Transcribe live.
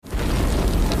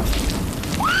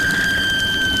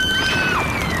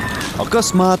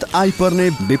अकस्मात आइपर्ने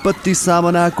विपत्ति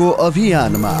सामनाको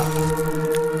अभियानमा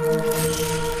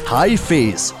हाई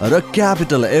फेस र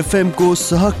क्यापिटल एफएम को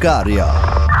सहकार्य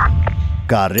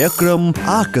कार्यक्रम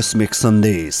आकस्मिक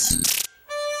सन्देश।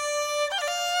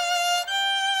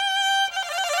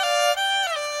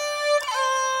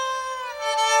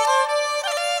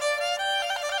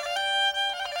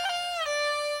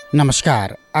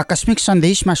 नमस्कार, आकस्मिक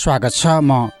सन्देशमा स्वागत छ।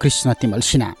 म कृष्ण तिमल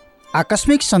सिन्हा।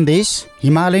 आकस्मिक सन्देश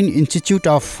Himalayan Institute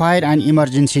of Fire and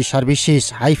Emergency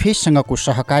Services हाइफेससँगको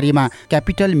सहकार्यमा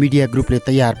क्यापिटल मिडिया ग्रुपले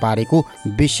तयार पारेको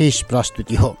विशेष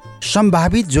प्रस्तुति हो।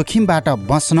 सम्भावित जोखिमबाट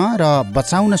बच्न र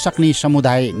बचाउन सक्ने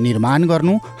समुदाय निर्माण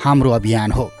गर्नु हाम्रो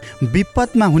अभियान हो।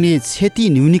 विपदमा हुने क्षति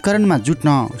न्यूनीकरणमा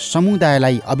जुट्न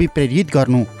समुदायलाई अभिप्रेरित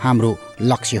गर्नु हाम्रो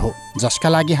लक्ष्य हो, जसका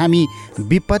लागि हामी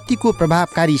विपत्तिको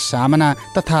प्रभावकारी सामना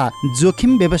तथा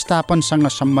जोखिम व्यवस्थापनसँग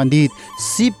सम्बन्धित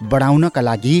सिप बढाउनका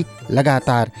लागि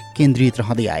लगातार केन्द्रित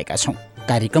रहँदै आएका छौँ।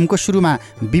 कार्यक्रमको सुरुमा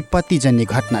विपत्तिजन्य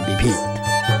घटना विभेद।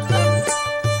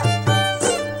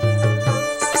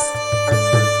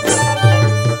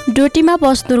 डोटीमा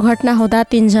बस दुर्घटना हुँदा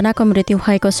 3 जनाको मृत्यु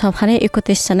भएको छ भने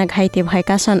 31 जना घाइते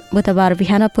भएका छन्। बुधबार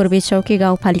बिहान पूर्वी चौकी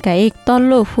गाउँपालिका 1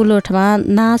 तल्लो फुलोटमा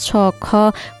ना 6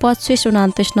 ख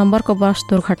 2529 नम्बरको बस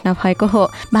दुर्घटना भएको हो।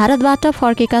 भारतबाट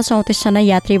फर्केका 34 जना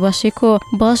यात्री बसेको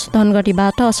बस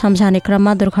धनगढीबाट असम जाने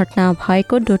क्रममा दुर्घटना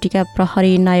भएको डोटीका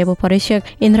प्रहरी नायब परीक्षक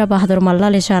इन्द्र बहादुर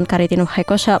मल्लले जानकारी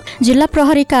दिनुभएको छ। जिल्ला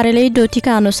प्रहरी कार्यालय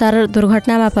डोटीका अनुसार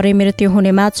दुर्घटनामा परि मृत्यु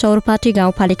हुनेमा चौरपाटी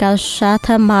गाउँपालिका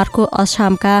 7 मार्को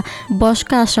अछामका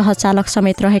बसका सहचालक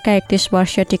समेत रहेका 31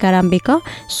 वर्षीय टीकाराम विक,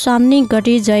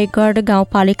 सान्नीगढी जयगढ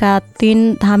गाउँपालिका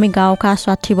 3 धामी गाउँका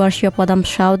 60 वर्षीय पदम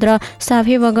साउद र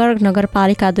साभीबगर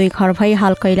नगरपालिका 2 घर भई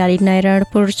हाल कैलाली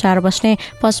नारायणपुर 4 बस्ने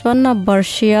 55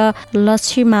 वर्षीय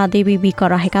लक्ष्मीमादेवी विक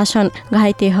रहेका छन्।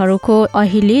 घाइतेहरूको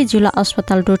अहिले जिल्ला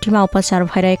अस्पताल डोटीमा उपचार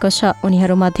भइरहेको छ।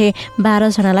 उनीहरूमध्ये 12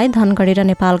 जनालाई धनगढी र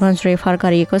नेपालगञ्ज रेफर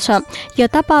गरिएको छ।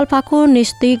 यता पाल्पाको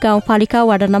निस्ती गाउँपालिका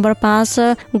वार्ड नम्बर 5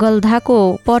 गल्धाको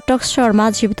पटकसरमा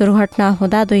जीव दुर्घटना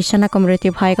हुँदा 2 जनाको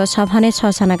मृत्यु भएको छ भने 6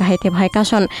 जना घाइते भएका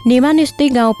छन्। निमा निस्ती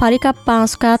गाउँपालिका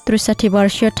 5 का 63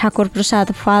 वर्षीय ठाकुर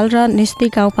प्रसाद फाल र निस्ती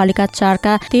गाउँपालिका 4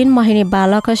 का 3 महिने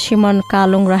बालक सिमन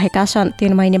कालुङ रहेका छन्।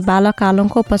 3 महिने बालक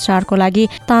कालुङको उपचारको लागि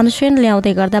तानसेन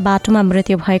ल्याउँदै गर्दा बाटोमा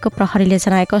मृत्यु भएको प्रहरीले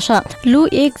जनाएको छ। लु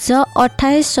 1 ज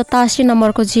 2887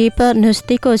 नम्बरको जीप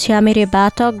निस्तीको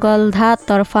झ्यामेरेबाट गल्धा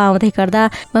तर्फ आउँदै गर्दा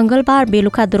मंगलबार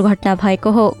बेलुका दुर्घटना भएको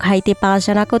हो। घाइते 5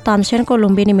 जनाको तानसेनको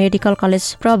लुम्बिनी मेडिकल कलेज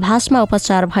प्रभासमा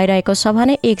उपचार भइरहेको छ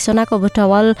भने 1 जनाको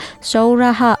बुटवल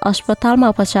चौराहा अस्पतालमा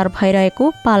उपचार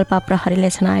भइरहेको पाल्पा प्रहरीले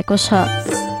जनाएको छ।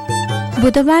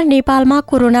 बुधबार नेपालमा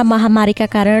कोरोना महामारीका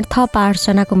कारण थप 8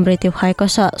 जनाको मृत्यु भएको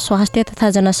छ। स्वास्थ्य तथा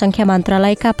जनसङ्ख्या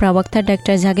मन्त्रालयका प्रवक्ता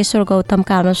डाक्टर जागेश्वर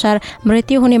गौतमका अनुसार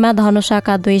मृत्यु हुनेमा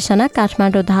धनुषाका 2 जना,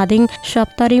 काठमाडौँ धादिङ,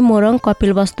 सप्तरी मोरङ,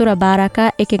 कपिलवस्तु र बाराका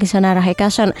 1-1 जना रहेका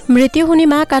छन्। मृत्यु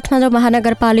हुनेमा काठमाडौँ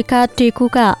महानगरपालिका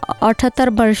टेकुका 78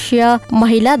 वर्षीय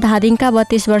महिला, धादिङका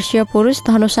 32 वर्षीय पुरुष,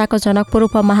 धनुषाको जनकपुर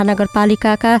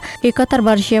उपमहानगरपालिकाका 71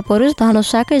 वर्षीय पुरुष,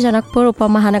 धनुषाकै जनकपुर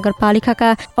उपमहानगरपालिकाका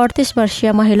 38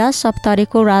 वर्षीय महिला,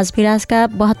 सप्तरीको राजविराजका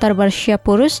 72 वर्षीय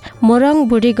पुरुष, मोरङ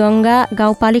बुढीगङ्गा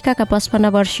गाउँपालिकाका 55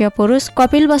 वर्षीय पुरुष,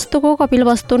 कपिलवस्तुको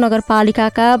कपिलवस्तु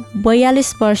नगरपालिकाका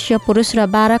 42 वर्षीय पुरुष र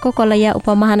बाराको कलैया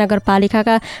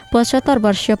उपमहानगरपालिकाका 75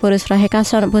 वर्षीय पुरुष रहेका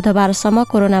छन्। बुधबारसम्म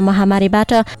कोरोना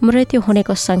महामारीबाट मृत्यु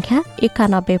हुनेको संख्या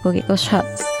 91 पुगेको छ।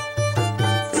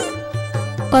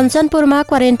 कञ्चनपुरमा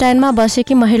क्वारेन्टाइनमा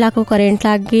बसेकी महिलाको करेन्ट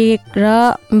लागेर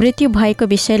मृत्यु भएको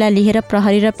विषयलाई लिएर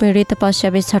प्रहरी र पीडित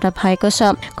पक्षबीच झडप भएको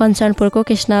छ। कञ्चनपुरको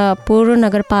कृष्णपुर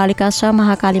नगरपालिका 6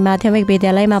 महाकाली माध्यमिक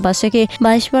विद्यालयमा बसेकी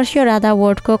 22 वर्षीय राधा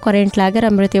वोर्डको करेन्ट लागेर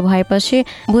मृत्यु भएपछि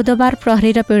बुधबार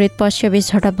प्रहरी र पीडित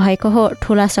पक्षबीच झडप भएको हो।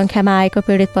 ठूला संख्यामा आएको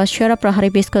पीडित पक्ष र प्रहरी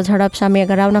बीचको झडप साम्य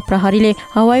गराउन प्रहरीले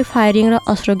हवाई फायरिङ र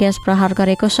अश्रु ग्यास प्रहार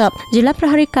गरेको छ। जिल्ला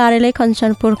प्रहरी कार्यालय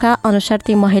कञ्चनपुरका अनुसार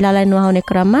ती महिलालाई नुहाउने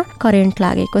क्रममा करेन्ट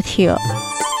लागेको थियो।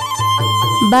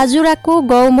 बाजुराको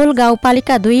गौमूल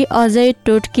गाउँपालिका 2 अजय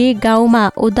टोटकी गाउँमा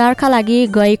उद्धारका लागि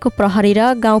गएको प्रहरी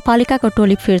र गाउँपालिकाको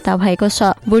टोली फिर्ता भएको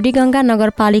छ। बुढीगङ्गा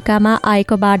नगरपालिकामा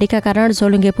आएको बाढीका कारण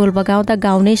झोलुङ्गे पुल बगाउँदा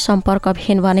गाउँ नै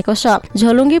सम्पर्कविहीन बनेको छ।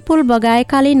 झोलुङ्गे पुल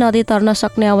बगाएकाले नदी तर्न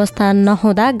सक्ने अवस्था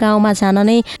नहुँदा गाउँमा जान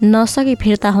नै नसकी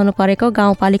फिर्ता हुनु परेको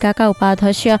गाउँपालिकाका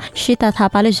उपाध्यक्ष सीता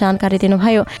थापाले जानकारी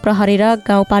दिनुभयो। प्रहरी र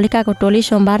गाउँपालिकाको टोली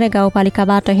सोमबार नै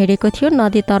गाउँपालिकाबाट हिँडेको थियो।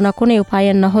 नदी तर्न कुनै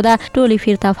उपाय नहुँदा टोली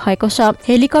फिर्ता भएको छ।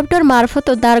 हेलिकप्टर मार्फत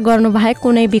उद्धार गर्नुभए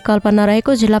कुनै विकल्प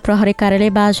नरहेको जिल्ला प्रहरी कार्यालय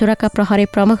बाजुराका प्रहरी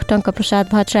प्रमुख टङ्कप्रसाद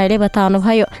भट्टराईले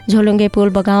बताउनुभयो। झोलुङ्गे पुल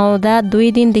बगाउँदा 2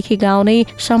 दिनदेखि गाउँ नै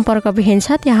सम्पर्कविहीन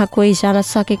छ। त्यहाँ कोही जान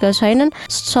सकेको छैनन्।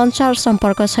 सञ्चार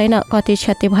सम्पर्क छैन। कति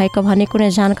क्षति भएको भन्ने कुनै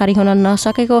जानकारी हुन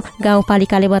नसकेको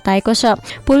गाउँपालिकाले बताएको छ।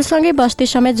 पुलसँगै बस्ती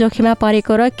समेत जोखिममा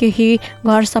परेको र केही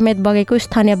घर समेत बगेको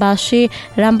स्थानीयवासी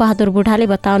रामबहादुर बुढाले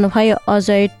बताउनुभयो।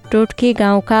 अजय टोटकी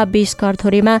गाउँका 20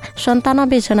 घरधुरीमा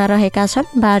 97 जना रहेका छन्।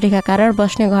 बाढीका कारण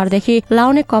बस्ने घरदेखि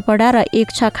लाउने कपडा र एक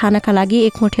छा खानका लागि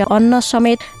एकमुठी अन्न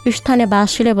समेत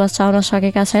स्थानीयवासीले बचाउन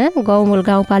सकेका छैनन्। गौमूल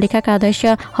गाउँपालिकाका अध्यक्ष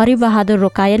हरिबहादुर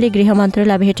रोकायाले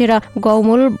गृहमन्त्रीलाई भेटेर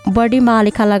गौमूल बढी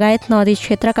मालिका लगायत नदी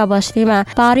क्षेत्रका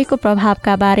बस्तीमा पारीको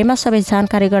प्रभावका बारेमा सबै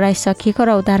जानकारी गराइसकिएको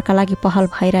र उद्धारका लागि पहल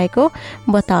भइरहेको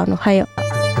बताउनुभयो।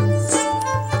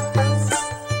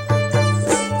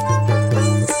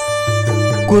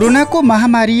 कोरोनाको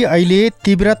महामारी अहिले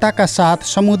तीव्रताका साथ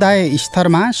समुदाय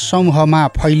स्तरमा समूहमा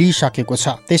फैलिसकेको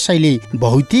छ। त्यसैले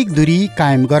भौतिक दूरी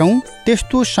कायम गरौँ।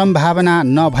 त्यस्तो सम्भावना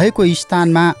नभएको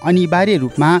स्थानमा अनिवार्य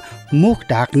रूपमा मुख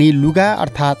ढाक्ने लुगा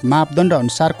अर्थात् मापदण्ड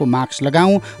अनुसारको मास्क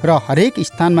लगाऊँ र हरेक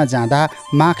स्थानमा जाँदा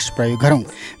मास्क प्रयोग गरौँ।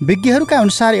 विज्ञहरूका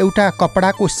अनुसार एउटा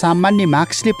कपडाको सामान्य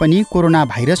मास्कले पनि कोरोना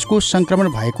भाइरसको सङ्क्रमण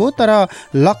भएको तर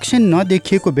लक्षण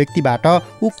नदेखिएको व्यक्तिबाट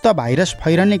उक्त भाइरस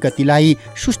फैलने गतिलाई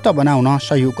सुस्त बनाउन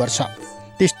सहयोग गर्छ।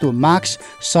 त्यस्तो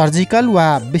मास्क सर्जिकल वा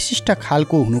विशिष्ट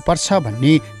खालको हुनुपर्छ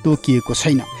भन्ने तोकिएको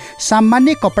छैन।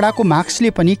 सामान्य कपडाको मास्कले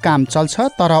पनि काम चल्छ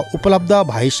तर उपलब्ध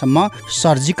भएसम्म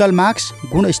सर्जिकल मास्क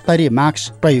गुणस्तरीय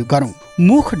मास्क प्रयोग गरौँ।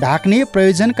 मुख ढाक्ने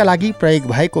प्रयोजनका लागि प्रयोग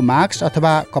भएको मास्क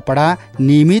अथवा कपडा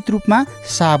नियमित रूपमा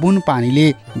साबुन पानीले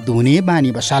धुने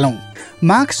बानी बसालौँ।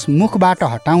 मास्क मुखबाट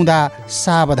हटाउँदा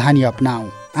सावधानी अपनाऊ।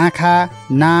 आँखा,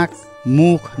 नाक,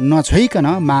 मुख नछोइकन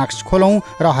मास्क खोलौँ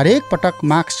र हरेक पटक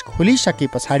मास्क खोलिसके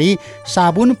पछाडि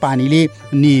साबुन पानीले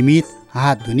नियमित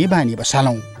हात धुने बानी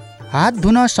बसालौँ। हात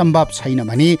धुन सम्भव छैन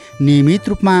भने नियमित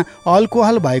रूपमा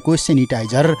अल्कोहल भएको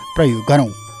सेनिटाइजर प्रयोग गरौँ।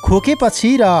 खोकेपछि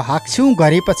र हाक्छ्यौँ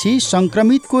गरेपछि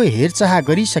सङ्क्रमितको हेरचाह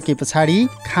गरिसके पछाडि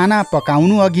खाना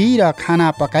पकाउनु अघि र खाना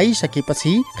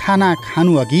पकाइसकेपछि खाना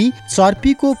खानु अघि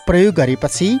चर्पीको प्रयोग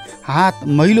गरेपछि हात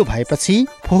मैलो भएपछि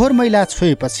फोहोर मैला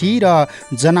छोएपछि र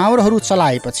जनावरहरू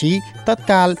चलाएपछि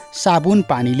तत्काल साबुन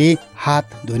पानीले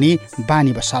हात धुने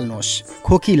बानी बसाल्नुहोस्।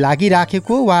 खोकी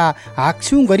लागिराखेको वा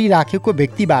हाक्छ्यौँ गरिराखेको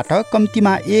व्यक्तिबाट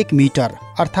कम्तीमा 1 मिटर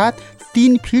अर्थात्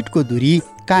 3 फिटको दूरी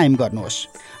कायम गर्नुहोस्।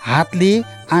 हातले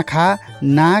आँखा,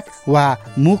 नाक वा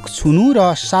मुख छुनु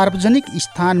र सार्वजनिक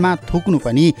स्थानमा थुक्नु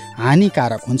पनि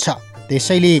हानिकारक हुन्छ।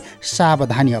 त्यसैले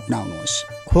सावधानी अपनाउनुहोस्।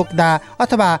 खोक्दा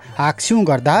अथवा हाक्छ्यौँ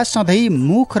गर्दा सधैँ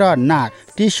मुख र नाक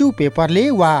टिस्यु पेपरले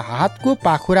वा हातको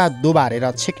पाखुरा दोबारेर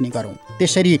छेक्ने गरौँ।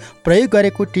 त्यसरी प्रयोग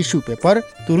गरेको टिस्यु पेपर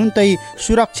तुरुन्तै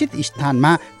सुरक्षित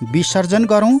स्थानमा विसर्जन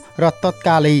गरौँ र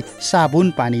तत्कालै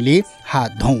साबुन पानीले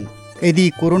हात धौँ। यदि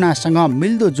कोरोनासँग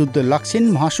मिल्दोजुल्दो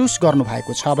लक्षण महसुस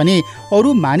गर्नुभएको छ भने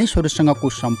अरू मानिसहरूसँगको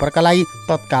सम्पर्कलाई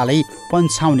तत्कालै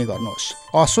पन्छाउने गर्नुहोस्।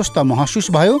 अस्वस्थ महसुस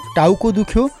भयो, टाउको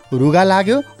दुख्यो, रुगा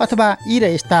लाग्यो अथवा यी र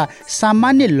यस्ता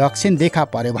सामान्य लक्षण देखा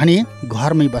पर्यो भने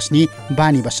घरमै बस्ने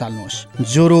बानी बसाल्नुहोस्।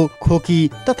 ज्वरो, खोकी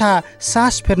तथा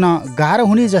सास फेर्न गाह्रो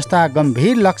हुने जस्ता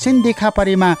गम्भीर लक्षण देखा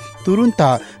परेमा तुरुन्त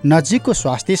नजिकको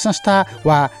स्वास्थ्य संस्था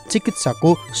वा चिकित्सकको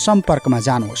सम्पर्कमा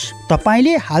जानुहोस्।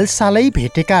 तपाईँले हालसालै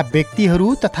भेटेका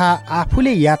व्यक्तिहरू तथा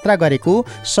आफूले यात्रा गरेको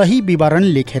सही विवरण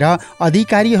लेखेर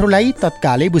अधिकारीहरूलाई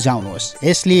तत्कालै बुझाउनुहोस्।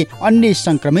 यसले अन्य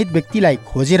सङ्क्रमित व्यक्तिलाई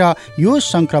खोजेर यो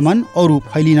सङ्क्रमण अरू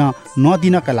फैलिन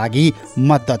नदिनका लागि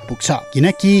मद्दत पुग्छ।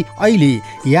 किनकि अहिले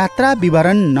यात्रा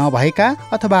विवरण नभएका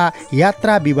अथवा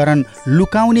यात्रा विवरण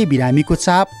लुकाउने बिरामीको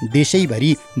चाप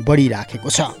देशैभरि बढिराखेको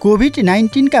छ।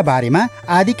 कोभिड-19 का बारेमा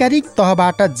आधिकारिक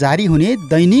तहबाट जारी हुने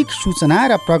दैनिक सूचना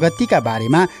र प्रगतिका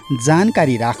बारेमा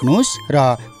जानकारी राख्नुहोस् र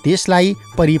त्यसलाई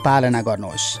परिपालना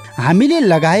गर्नुहोस्। हामीले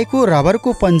लगाएको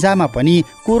रबरको पन्जामा पनि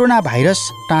कोरोना भाइरस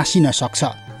टाँसिन सक्छ,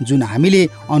 जुन हामीले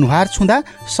अनुहार छुँदा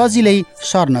सजिलै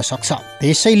सर्न सक्छ।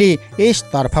 त्यसैले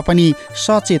यसतर्फ पनि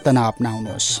सचेतना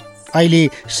अपनाउनुहोस्। अहिले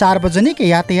सार्वजनिक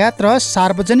यातायात र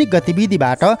सार्वजनिक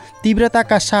गतिविधिबाट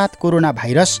तीव्रताका साथ कोरोना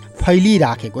भाइरस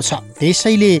फैलिराखेको छ।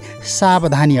 त्यसैले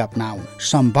सावधानी अपनाऊ।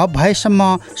 सम्भव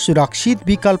भएसम्म सुरक्षित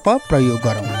विकल्प प्रयोग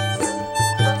गरौँ।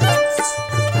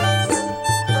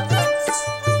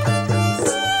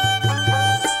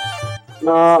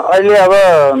 अहिले अब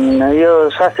यो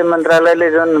स्वास्थ्य मन्त्रालयले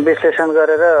जुन विश्लेषण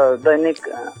गरेर दैनिक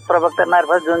प्रवक्ता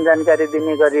मार्फत जुन जानकारी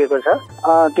दिने गरिएको छ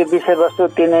त्यो विषयवस्तु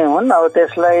तिनै हुन्। अब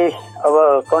त्यसलाई अब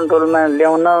कन्ट्रोलमा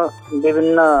ल्याउन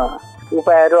विभिन्न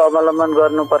उपायहरू अवलम्बन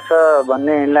गर्नुपर्छ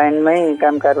भन्ने लाइनमै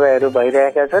काम कारबाहीहरू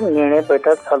भइरहेका छन्। निर्णय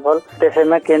बैठक छलफल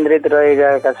त्यसैमा केन्द्रित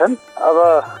रहिरहेका छन्। अब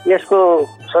यसको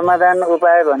समाधान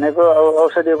उपाय भनेको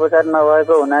औषधि उपचार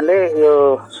नभएको हुनाले यो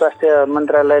स्वास्थ्य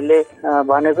मन्त्रालयले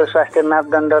भनेको स्वास्थ्य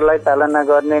मापदण्डलाई पालना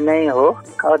गर्ने नै हो।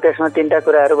 अब त्यसमा 3टा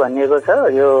कुराहरू भनिएको छ।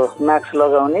 यो मास्क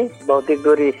लगाउने, भौतिक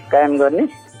दूरी कायम गर्ने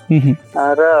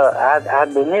र हात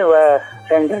धुने वा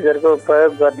सेनिटाइजरको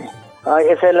प्रयोग गर्ने।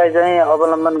 यसैलाई चाहिँ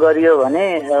अवलम्बन गरियो भने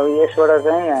यसबाट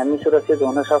चाहिँ हामी सुरक्षित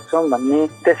हुन सक्छौँ भन्ने,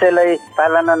 त्यसैलाई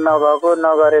पालना नभएको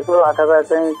नगरेको अथवा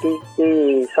चाहिँ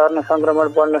ती सर्न संक्रमण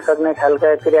बढ्न सक्ने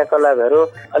खालका क्रियाकलापहरू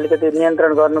अलिकति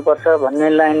नियन्त्रण गर्नुपर्छ भन्ने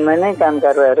लाइनमा नै काम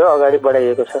कारबाहीहरू अगाडि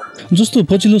बढाइएको छ। जस्तो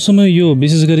पछिल्लो समय यो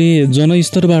विशेष गरी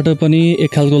जनस्तरबाट पनि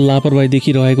एक खालको लापरवाही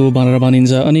देखिरहेको भनेर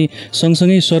भनिन्छ, अनि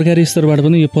सँगसँगै सरकारी स्तरबाट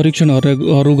पनि यो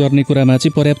परीक्षणहरू गर्ने कुरामा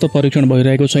चाहिँ पर्याप्त परीक्षण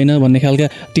भइरहेको छैन भन्ने खालका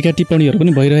टीका टिप्पणीहरू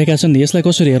पनि भइरहेका छन्। यसलाई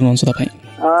कसरी हेर्नुहुन्छ तपाईँ?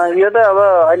 यो त अब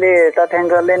अहिले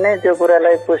तथ्याङ्कले नै त्यो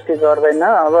कुरालाई पुष्टि गर्दैन।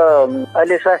 अब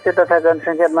अहिले स्वास्थ्य तथा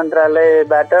जनसङ्ख्या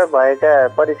मन्त्रालयबाट भएका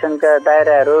परीक्षणका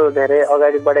दायराहरू धेरै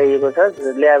अगाडि बढाइएको छ।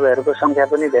 ल्याबहरूको संख्या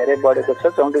पनि धेरै बढेको छ।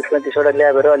 34-35वटा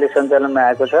ल्याबहरू अहिले सञ्चालनमा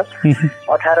आएको छ।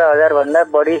 18,000 भन्दा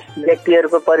बढी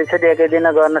व्यक्तिहरूको परीक्षण एकै दिन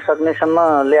गर्न सक्नेसम्म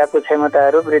ल्याबको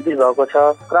क्षमताहरू वृद्धि भएको छ।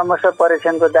 क्रमशः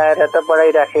परीक्षणको दायरा त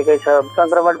बढाइराखेकै छ।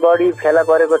 संक्रमण बढी फेला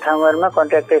परेको ठाउँहरूमा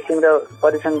कन्ट्याक्ट टेस्टिङ र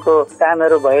परीक्षणको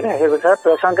कामहरू भइराखेको छ।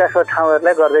 शङ्कास्पद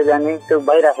ठाउँहरूलाई गर्दै जाने त्यो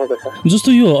भइराखेको छ।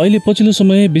 जस्तो यो अहिले पछिल्लो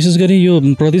समय विशेष गरी यो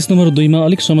प्रदेश नम्बर 2 मा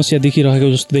अलिक समस्या देखिरहेको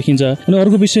जस्तो देखिन्छ। अनि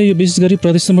अर्को विषय यो विशेष गरी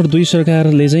प्रदेश नम्बर 2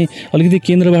 सरकारले चाहिँ अलिकति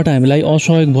केन्द्रबाट हामीलाई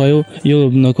असहयोग भयो यो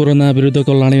कोरोना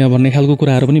विरुद्धको लडाइँमा भन्ने खालको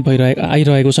कुराहरू पनि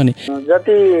आइरहेको छ नि।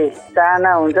 जति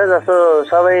चाहना हुन्छ जस्तो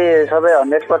सबै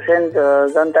 100%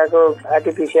 जनताको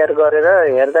आरटीपीसीआर गरेर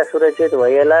हेर्दा सुरक्षित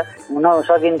भइएला हुन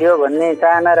सकिन्थ्यो भन्ने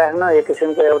चाहना राख्नु एक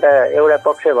किसिमको एउटा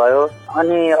पक्ष भयो।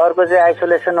 अनि अर्को चाहिँ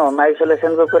होम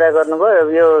आइसोलेसनको कुरा गर्नुभयो।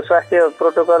 यो स्वास्थ्य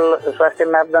प्रोटोकल स्वास्थ्य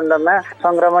मापदण्डमा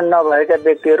संक्रमण नभएका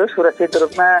व्यक्तिहरू सुरक्षित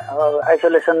रूपमा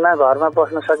आइसोलेसनमा घरमा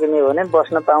बस्न सकिने हो भने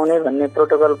बस्न पाउने भन्ने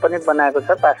प्रोटोकल पनि बनाएको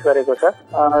छ, पास गरेको छ।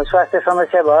 स्वास्थ्य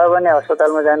समस्या भयो भने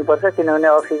अस्पतालमा जानुपर्छ, किनभने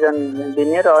अक्सिजन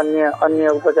दिने र अन्य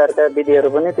उपचारका विधिहरू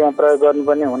पनि त्यहाँ प्रयोग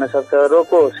गर्नुपर्ने हुनसक्छ।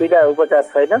 रोगको सिधा उपचार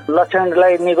छैन,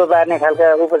 लक्षणलाई निको पार्ने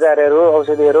खालका उपचारहरू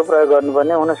औषधिहरू प्रयोग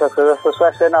गर्नुपर्ने हुनसक्छ। जस्तो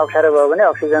स्वास्थ्यमा अप्ठ्यारो भयो भने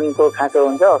अक्सिजनको खाँचो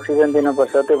हुन्छ, अक्सिजन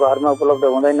दिनुपर्छ, त्यो घरमा उपलब्ध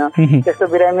हुँदैन। त्यस्तो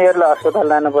बिरामीहरूलाई अस्पताल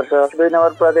लानुपर्छ। 2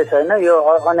 नम्बर प्रदेश होइन, यो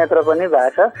अन्यत्र पनि भएको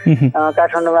छ।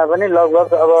 काठमाडौँमा पनि लगभग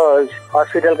अब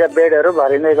हस्पिटलका बेडहरू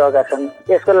भरिँदै गएका छन्।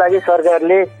 यसको लागि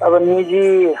सरकारले अब निजी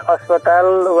अस्पताल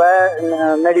वा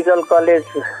मेडिकल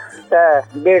कलेजका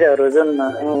बेडहरू जुन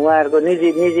उहाँहरूको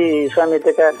निजी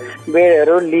स्वामित्वका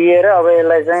बेडहरू लिएर अब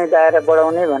यसलाई चाहिँ दायरा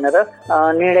बढाउने भनेर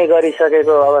निर्णय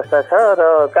गरिसकेको अवस्था छ र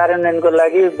कार्यान्वयनको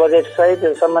लागि बजेट सहित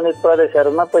सम्बन्धित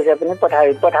प्रदेशहरूमा पैसा पनि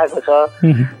पठाएको छ।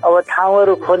 अब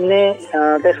ठाउँहरू खोज्ने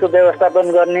त्यसको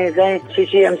व्यवस्थापन गर्ने चाहिँ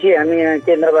सीसीएमसी हामी यहाँ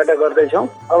केन्द्रबाट गर्दैछौँ।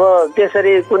 अब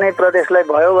त्यसरी कुनै प्रदेशलाई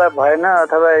भयो वा भएन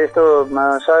अथवा यस्तो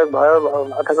सहयोग भयो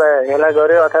अथवा हेला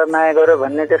गर्यो अथवा माया गर्यो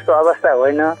भन्ने त्यस्तो अवस्था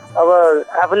होइन। अब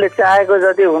आफूले चाहेको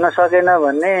जति हुन सकेन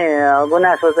भन्ने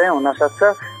गुनासो चाहिँ हुनसक्छ।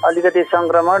 अलिकति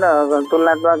संक्रमण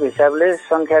तुलनात्मक हिसाबले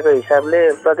सङ्ख्याको हिसाबले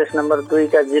प्रदेश नम्बर 2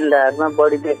 का जिल्लाहरूमा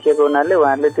बढी देखिएको हुनाले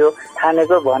उहाँहरूले त्यो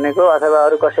ठानेको भनेको अथवा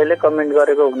अरू कसैले कमेन्ट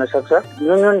गरेको हुनसक्छ।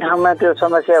 जुन ठाउँमा त्यो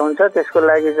समस्या हुन्छ त्यसको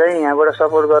लागि चाहिँ यहाँबाट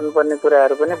सपोर्ट गर्नुपर्ने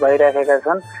कुराहरू पनि भइराखेका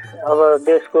छन्। अब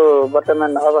देशको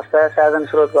वर्तमान अवस्था, साधन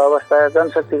स्रोतको अवस्था,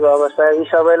 जनशक्तिको अवस्था यी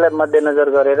सबैलाई मध्यनजर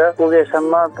गरेर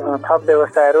पुगेसम्म थप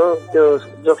व्यवस्थाहरू त्यो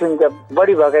जोखिमका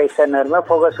बढी भएका स्थानहरूमा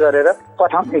फोकस गरेर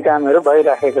पठाउने कामहरू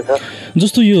भइराखेको छ।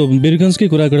 जस्तो यो वीरगञ्जकै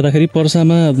कुरा गर्दाखेरि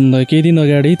पर्सामा केही दिन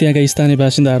अगाडि त्यहाँका स्थानीय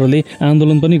बासिन्दाहरूले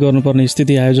आन्दोलन पनि गर्नुपर्ने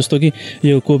स्थिति आयो। जस्तो कि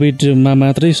यो कोभिडमा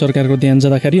मात्रै सरकारको ध्यान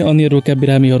जाँदाखेरि अन्य रोगका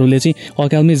बिरामीहरूले चाहिँ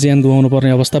अकालमै ज्यान गुमाउनु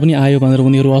पर्ने अवस्था पनि आयो भनेर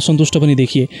उनीहरू असन्तुष्ट पनि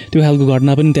देखिए। त्यो खालको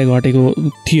घटना पनि त्यहाँ घटेको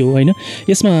थियो होइन।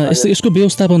 यसको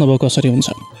व्यवस्थापन अब कसरी हुन्छ?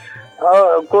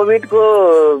 कोभिडको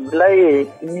लाई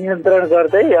नियन्त्रण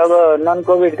गर्दै अब नन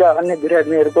कोभिडका अन्य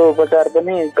बिरामीहरूको उपचार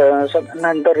पनि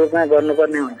समानान्तर रूपमा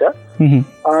गर्नुपर्ने हुन्छ।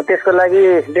 त्यसको लागि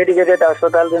डेडिकेटेड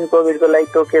अस्पताल जुन कोभिडको लागि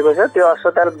तोकिएको छ त्यो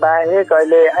अस्पताल बाहेक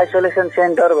अहिले आइसोलेसन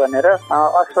सेन्टर भनेर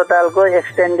अस्पतालको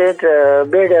एक्सटेन्डेड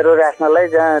बेडहरू राख्नलाई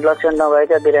जहाँ लक्षण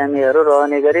नभएका बिरामीहरू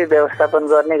रहने गरी व्यवस्थापन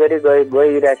गर्ने गरी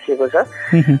गइराखिएको छ।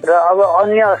 र अब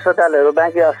अन्य अस्पतालहरू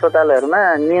बाँकी अस्पतालहरूमा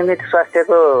नियमित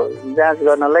स्वास्थ्यको जाँच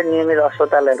गर्नलाई नियमित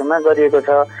अस्पतालहरूमा गरिएको छ।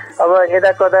 अब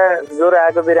यता कता ज्वरो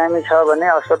आएको बिरामी छ भने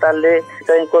अस्पतालले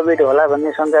चाहिँ कोभिड होला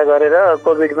भन्ने शंका गरेर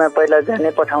कोभिडमा पहिला जाने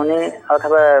पठाउने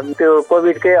अथवा त्यो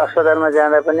कोभिडकै अस्पतालमा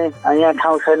जाँदा पनि यहाँ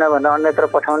ठाउँ छैन भनेर अन्यत्र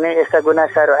पठाउने यस्ता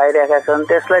गुनासाहरू आइरहेका छन्।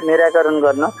 त्यसलाई निराकरण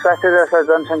गर्न स्वास्थ्य तथा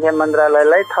जनसङ्ख्या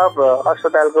मन्त्रालयलाई थप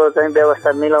अस्पतालको चाहिँ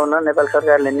व्यवस्था मिलाउन नेपाल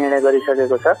सरकारले निर्णय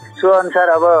गरिसकेको छ। सो अनुसार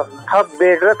अब थप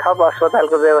बेड र थप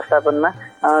अस्पतालको व्यवस्थापनमा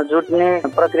जुट्ने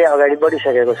प्रक्रिया अगाडि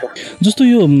बढिसकेको छ। जस्तो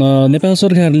यो नेपाल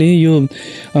सरकारले यो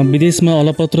विदेशमा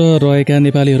अलपत्र रहेका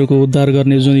नेपालीहरूको उद्धार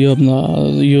गर्ने जुन यो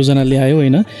योजना ल्यायो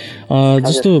होइन,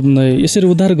 जस्तो यसरी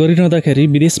उद्धार गरिरहँदाखेरि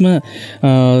विदेशमा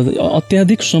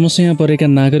अत्याधिक समस्या परेका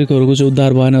नागरिकहरूको चाहिँ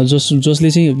उद्धार भएन, जसले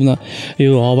चाहिँ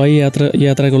यो हवाई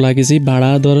यात्राको लागि चाहिँ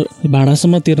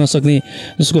भाडासम्म तिर्न सक्ने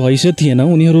जसको हैसियत थिएन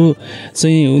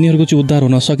उनीहरूको चाहिँ उद्धार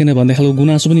हुन सकेन भन्ने खालको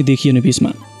गुनासो पनि देखियो नि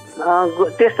बिचमा।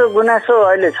 त्यस्तो गुनासो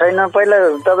अहिले छैन। पहिला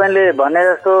तपाईँले भने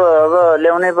जस्तो अब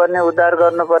ल्याउनै पर्ने उद्धार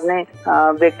गर्नुपर्ने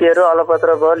व्यक्तिहरू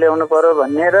अलपत्र भयो ल्याउनु पर्यो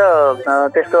भन्ने र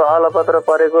त्यस्तो अलपत्र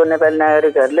परेको नेपाली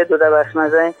नागरिकहरूले दूतावासमा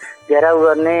चाहिँ घेराउ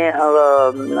गर्ने अब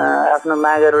आफ्नो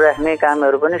मागहरू राख्ने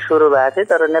कामहरू पनि सुरु भएको थियो।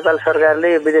 तर नेपाल सरकारले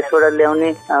विदेशबाट ल्याउने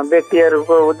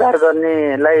व्यक्तिहरूको उद्धार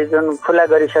गर्नेलाई जुन खुला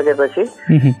गरिसकेपछि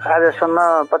आजसम्म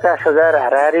 50,000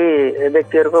 हाराहारी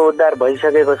व्यक्तिहरूको उद्धार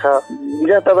भइसकेको छ।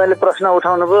 जो तपाईँले प्रश्न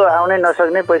उठाउनुभयो आउनै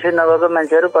नसक्ने पैसै नभएको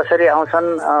मान्छेहरू कसरी आउँछन्,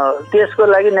 त्यसको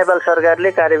लागि नेपाल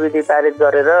सरकारले कार्यविधि पारित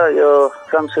गरेर यो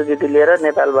श्रम स्वीकृति लिएर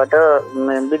नेपालबाट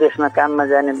विदेशमा काममा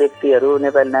जाने व्यक्तिहरू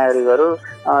नेपाली नागरिकहरू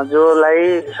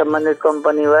जोलाई सम्बन्धित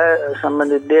कम्पनी वा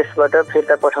सम्बन्धित देशबाट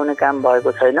फिर्ता पठाउने काम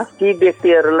भएको छैन, ती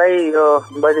व्यक्तिहरूलाई यो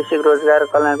वैदेशिक रोजगार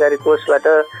कल्याणकारी कोषबाट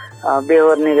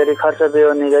बेहोर्ने गरी खर्च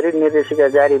बेहोर्ने गरी निर्देशिका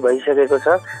जारी भइसकेको छ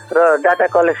र डाटा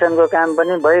कलेक्सनको काम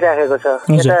पनि भइराखेको छ।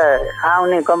 यता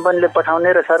आउने कम्पनीले पठाउने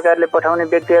र सरकारले पठाउने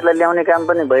व्यक्तिहरूलाई ल्याउने काम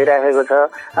पनि भइराखेको छ।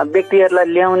 व्यक्तिहरूलाई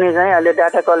ल्याउने चाहिँ अहिले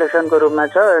डाटा कलेक्सनको रूपमा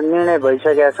छ, निर्णय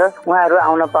भइसकेको छ, उहाँहरू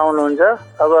आउन पाउनुहुन्छ।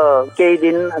 अब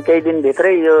केही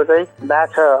दिनभित्रै यो चाहिँ भएको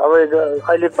छ। अब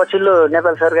अहिले पछिल्लो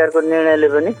नेपाल सरकारको निर्णयले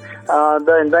पनि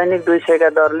दैनिक 200 का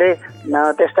दरले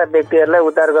त्यस्ता व्यक्तिहरूलाई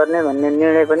उद्धार गर्ने भन्ने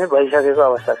निर्णय पनि भइसकेको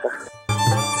अवस्था छ।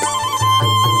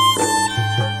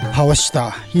 हवस् त,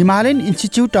 Himalayan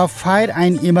Institute of Fire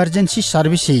and Emergency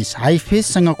Services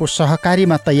हाइफेजसँगको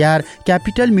सहकारीमा तयार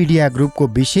क्यापिटल मिडिया ग्रुपको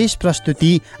विशेष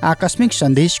प्रस्तुति आकस्मिक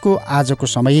सन्देशको आजको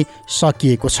समय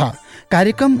सकिएको छ।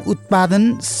 कार्यक्रम उत्पादन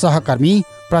सहकर्मी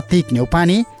प्रतीक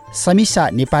न्यौपाने, समीसा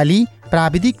नेपाली,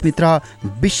 प्राविधिक मित्र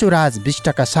विश्वराज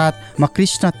विष्टका साथ म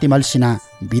कृष्ण तिमल सिन्हा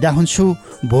बिदा हुन्छु।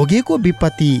 भोगेको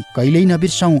विपत्ति कहिल्यै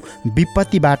नबिर्सौँ,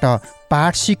 विपत्तिबाट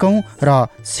पाठ सिकौँ र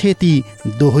क्षति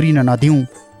दोहोरिन नदिउँ।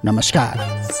 नमस्कार।